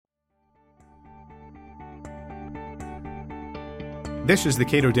This is the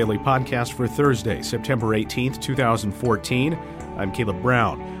Cato Daily Podcast for Thursday, September 18th, 2014. I'm Caleb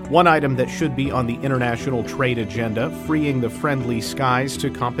Brown. One item that should be on the international trade agenda, freeing the friendly skies to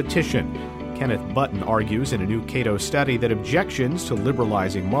competition. Kenneth Button argues in a new Cato study that objections to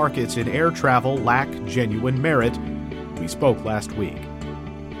liberalizing markets in air travel lack genuine merit. We spoke last week.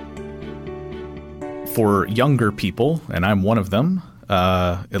 For younger people, and I'm one of them,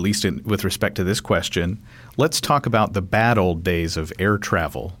 at least with respect to this question, let's talk about the bad old days of air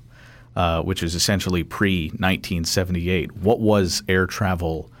travel, which is essentially pre-1978. What was air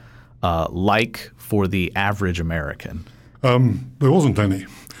travel like for the average American? There wasn't any.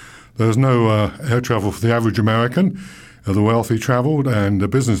 There was no air travel for the average American. The wealthy traveled and the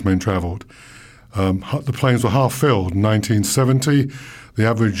businessmen traveled. The planes were half filled. In 1970, the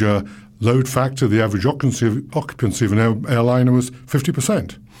average load factor, the average occupancy of an airliner was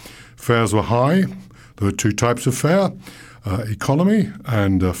 50%. Fares were high. There were two types of fare, economy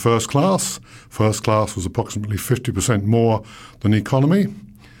and first class. First class was approximately 50% more than economy.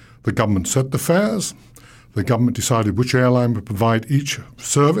 The government set the fares. The government decided which airline would provide each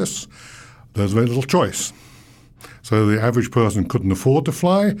service. There's very little choice. So the average person couldn't afford to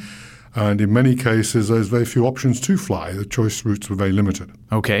fly. And in many cases, there's very few options to fly. The choice routes were very limited.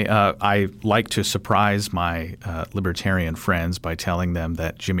 Okay. I like to surprise my libertarian friends by telling them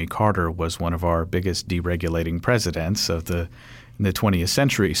that Jimmy Carter was one of our biggest deregulating presidents of in the 20th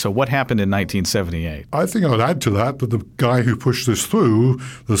century. So what happened in 1978? I think I would add to that the guy who pushed this through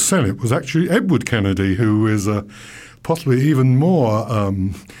the Senate was actually Edward Kennedy, who is possibly even more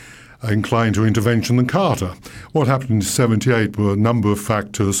inclined to intervention than Carter. What happened in 78 were a number of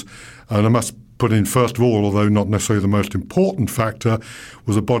factors, and I must put in first of all, although not necessarily the most important factor,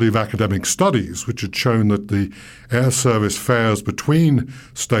 was a body of academic studies which had shown that the air service fares between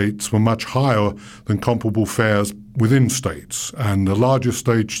states were much higher than comparable fares within states. And the larger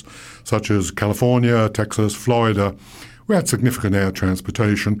states such as California, Texas, Florida, we had significant air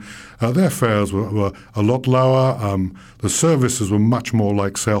transportation. Their fares were a lot lower. The services were much more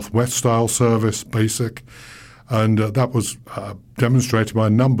like Southwest-style service, basic, and that was demonstrated by a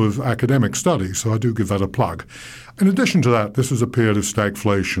number of academic studies, so I do give that a plug. In addition to that, this was a period of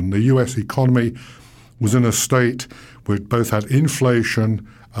stagflation. The U.S. economy was in a state where it both had inflation,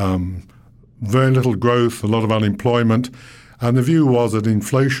 very little growth, a lot of unemployment, and the view was that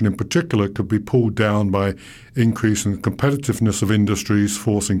inflation in particular could be pulled down by increase in competitiveness of industries,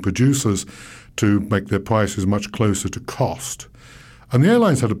 forcing producers to make their prices much closer to cost. And the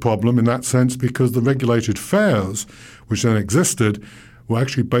airlines had a problem in that sense because the regulated fares, which then existed, were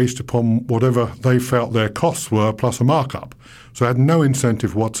actually based upon whatever they felt their costs were plus a markup. So it had no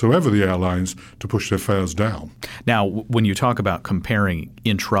incentive whatsoever, the airlines, to push their fares down. Now, when you talk about comparing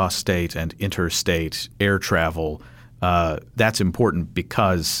intrastate and interstate air travel, that's important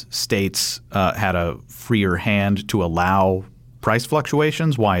because states had a freer hand to allow price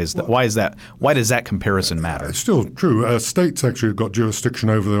fluctuations. Why is that? Why does that comparison matter? It's still true. States actually have got jurisdiction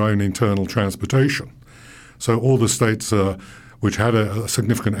over their own internal transportation. So all the states which had a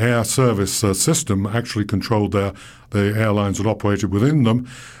significant air service system actually controlled the airlines that operated within them.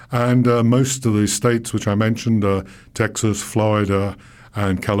 And most of the states which I mentioned, Texas, Florida,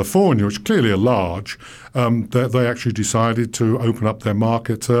 and California, which clearly are large, they actually decided to open up their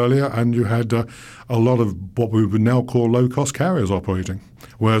markets earlier, and you had a lot of what we would now call low-cost carriers operating,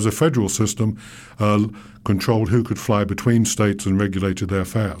 whereas a federal system controlled who could fly between states and regulated their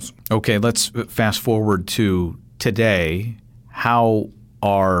fares. Okay, let's fast forward to today.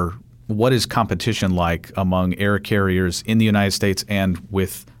 What is competition like among air carriers in the United States and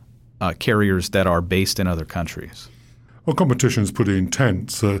with carriers that are based in other countries? Well, competition is pretty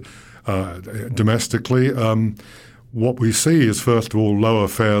intense domestically. What we see is, first of all, lower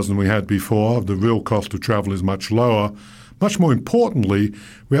fares than we had before. The real cost of travel is much lower. Much more importantly,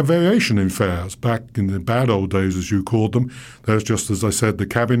 we have variation in fares. Back in the bad old days, as you called them, there's just, as I said, the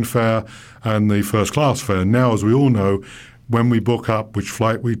cabin fare and the first-class fare. Now, as we all know, when we book up, which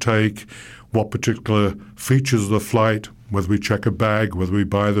flight we take, what particular features of the flight, whether we check a bag, whether we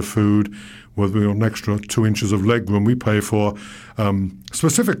buy the food, whether we want an extra 2 inches of legroom, we pay for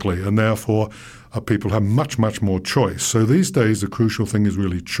specifically, and therefore people have much, much more choice. So these days the crucial thing is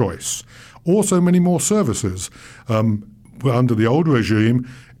really choice. Also many more services. Under the old regime,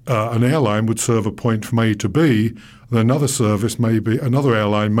 an airline would serve a point from A to B, and another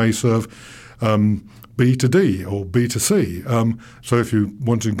airline may serve B to D or B to C. So if you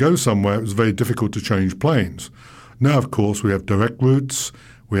wanted to go somewhere, it was very difficult to change planes. Now, of course, we have direct routes.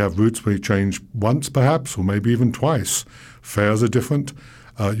 We have routes where you change once perhaps, or maybe even twice. Fares are different.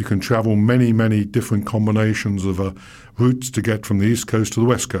 You can travel many, many different combinations of routes to get from the East Coast to the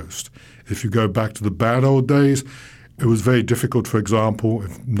West Coast. If you go back to the bad old days, it was very difficult, for example,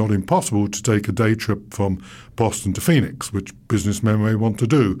 if not impossible, to take a day trip from Boston to Phoenix, which businessmen may want to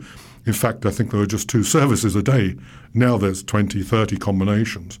do. In fact, I think there were just 2 services a day. Now there's 20, 30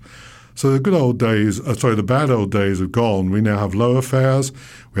 combinations. So the bad old days have gone. We now have lower fares.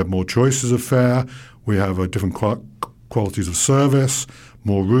 We have more choices of fare. We have different qualities of service,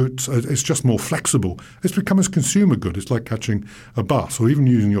 more routes. It's just more flexible. It's become a consumer good. It's like catching a bus or even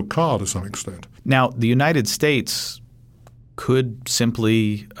using your car to some extent. Now, the United States could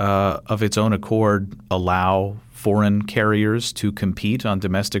simply, of its own accord, allow foreign carriers to compete on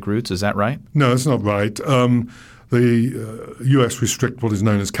domestic routes. Is that right? No, that's not right. The U.S. restrict what is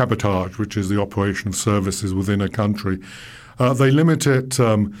known as cabotage, which is the operation of services within a country. They limit it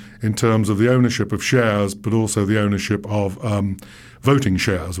in terms of the ownership of shares, but also the ownership of voting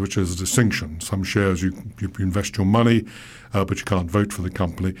shares, which is a distinction. Some shares you invest your money, but you can't vote for the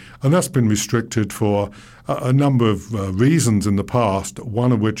company. And that's been restricted for a number of reasons in the past,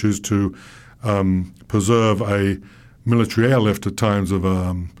 one of which is to preserve a military airlift at times of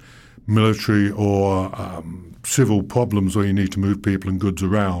military or civil problems where you need to move people and goods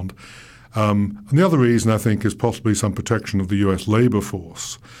around. And the other reason, I think, is possibly some protection of the U.S. labor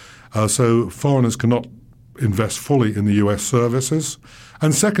force. So foreigners cannot invest fully in the U.S. services.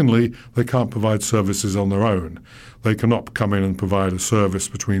 And secondly, they can't provide services on their own. They cannot come in and provide a service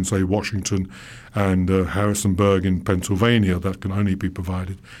between, say, Washington and Harrisonburg in Pennsylvania. That can only be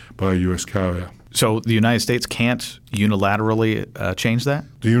provided by a U.S. carrier. So the United States can't unilaterally change that?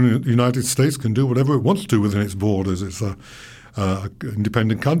 The United States can do whatever it wants to within its borders. It's an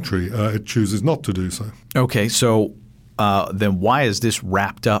independent country. It chooses not to do so. Okay, so then why is this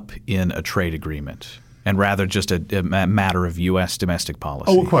wrapped up in a trade agreement and rather just a matter of U.S. domestic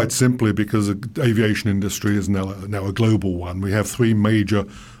policy? Oh, well, quite simply because the aviation industry is now a global one. We have 3 major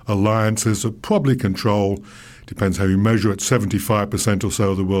alliances that probably control, depends how you measure it, 75% or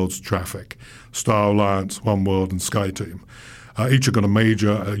so of the world's traffic. Star Alliance, oneworld, and SkyTeam. Each have got a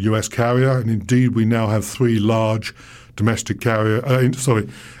major U.S. carrier, and indeed we now have 3 large international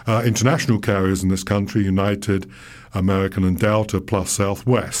carriers in this country, United, American, and Delta, plus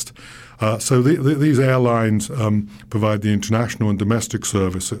Southwest. So these airlines provide the international and domestic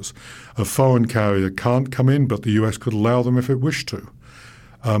services. A foreign carrier can't come in, but the U.S. could allow them if it wished to.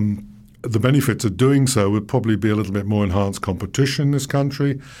 The benefits of doing so would probably be a little bit more enhanced competition in this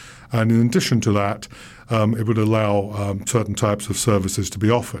country. And in addition to that, it would allow certain types of services to be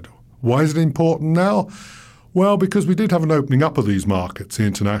offered. Why is it important now? Well, because we did have an opening up of these markets, the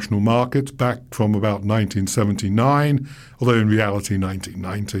international markets, back from about 1979, although in reality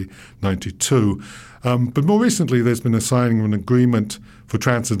 1990, 92. But more recently, there's been a signing of an agreement for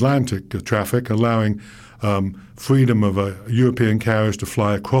transatlantic traffic, allowing freedom of European carriers to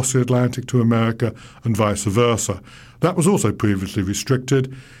fly across the Atlantic to America and vice versa. That was also previously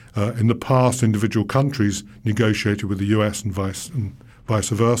restricted. In the past, individual countries negotiated with the U.S. and vice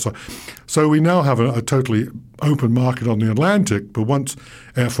versa. So we now have a totally open market on the Atlantic, but once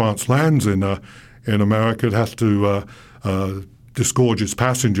Air France lands in America, it has to disgorge its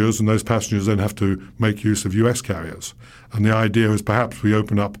passengers, and those passengers then have to make use of U.S. carriers. And the idea is perhaps we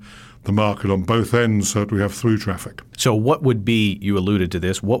open up the market on both ends so that we have through traffic. So what would be, you alluded to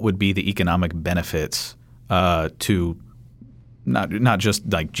this, what would be the economic benefits to not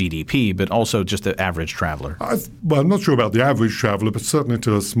just like GDP, but also just the average traveler? I'm not sure about the average traveler, but certainly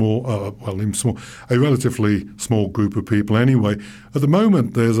to a relatively small group of people anyway. At the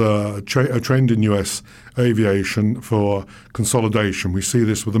moment, there's a trend in U.S. aviation for consolidation. We see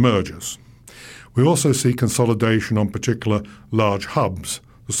this with the mergers. We also see consolidation on particular large hubs.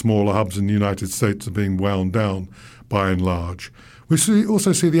 The smaller hubs in the United States are being wound down by and large. We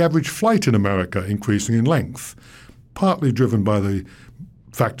also see the average flight in America increasing in length, partly driven by the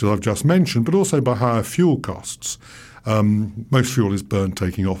factors I've just mentioned, but also by higher fuel costs. Most fuel is burned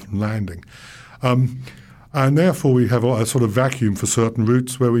taking off and landing. And therefore we have a sort of vacuum for certain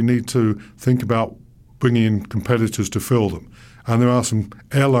routes where we need to think about bringing in competitors to fill them. And there are some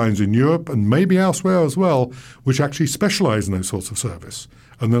airlines in Europe and maybe elsewhere as well which actually specialize in those sorts of service,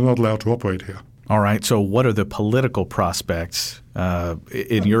 and they're not allowed to operate here. All right. So what are the political prospects,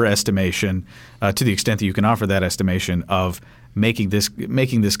 in your estimation, to the extent that you can offer that estimation, of making this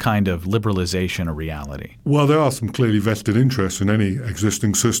kind of liberalization a reality? Well, there are some clearly vested interests in any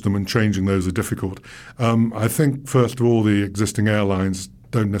existing system, and changing those are difficult. I think, first of all, the existing airlines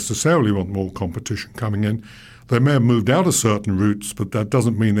don't necessarily want more competition coming in. They may have moved out of certain routes, but that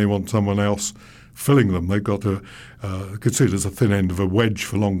doesn't mean they want someone else filling them. They've got to consider as a thin end of a wedge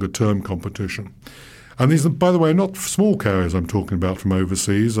for longer-term competition. And these, by the way, are not small carriers I'm talking about from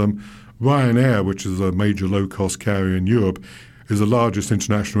overseas. Ryanair, which is a major low-cost carrier in Europe, is the largest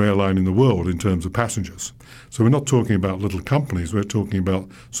international airline in the world in terms of passengers. So we're not talking about little companies. We're talking about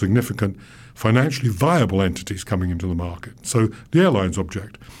significant, financially viable entities coming into the market. So the airlines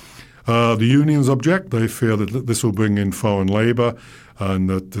object. The unions object. They fear that this will bring in foreign labour and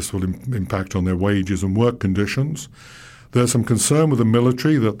that this will impact on their wages and work conditions. There's some concern with the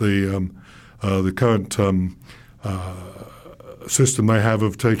military that the current system they have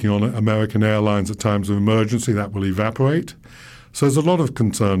of taking on American airlines at times of emergency, that will evaporate. So there's a lot of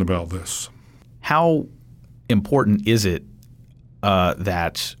concern about this. How important is it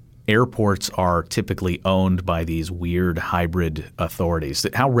that airports are typically owned by these weird hybrid authorities?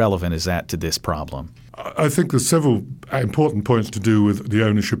 How relevant is that to this problem? I think there's several important points to do with the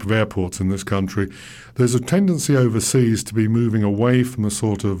ownership of airports in this country. There's a tendency overseas to be moving away from a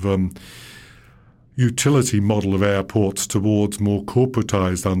sort of utility model of airports towards more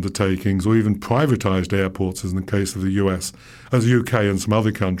corporatized undertakings or even privatized airports, as in the case of the US, as the UK and some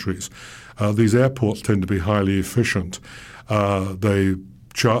other countries. These airports tend to be highly efficient. They're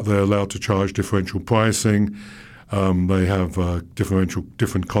allowed to charge differential pricing. They have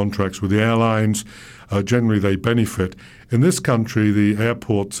different contracts with the airlines. Generally, they benefit. In this country, the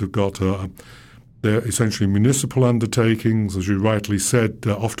airports have got they're essentially municipal undertakings, as you rightly said,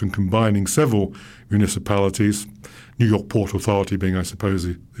 often combining several municipalities, New York Port Authority being, I suppose,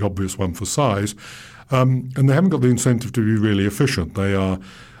 the obvious one for size. And they haven't got the incentive to be really efficient. They are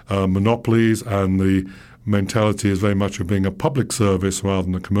monopolies, and the mentality is very much of being a public service rather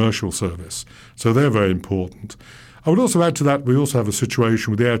than a commercial service. So they're very important. I would also add to that, we also have a situation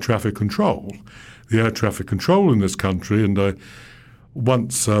with air traffic control. The air traffic control in this country, and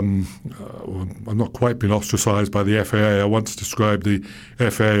once, I've not quite been ostracized by the FAA. I once described the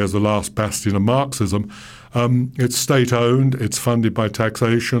FAA as the last bastion of Marxism. It's state-owned, it's funded by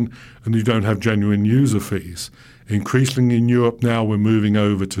taxation, and you don't have genuine user fees. Increasingly in Europe now, we're moving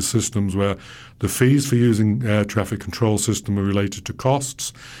over to systems where the fees for using air traffic control system are related to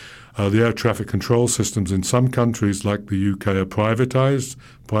costs. The air traffic control systems in some countries, like the UK, are privatized,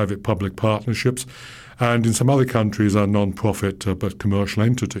 private-public partnerships, and in some other countries are non-profit but commercial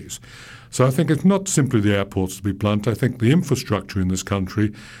entities. So I think it's not simply the airports, to be blunt. I think the infrastructure in this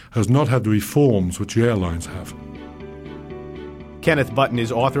country has not had the reforms which the airlines have. Kenneth Button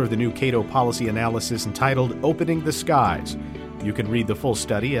is author of the new Cato policy analysis entitled Opening the Skies. You can read the full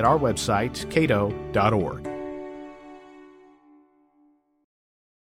study at our website, cato.org.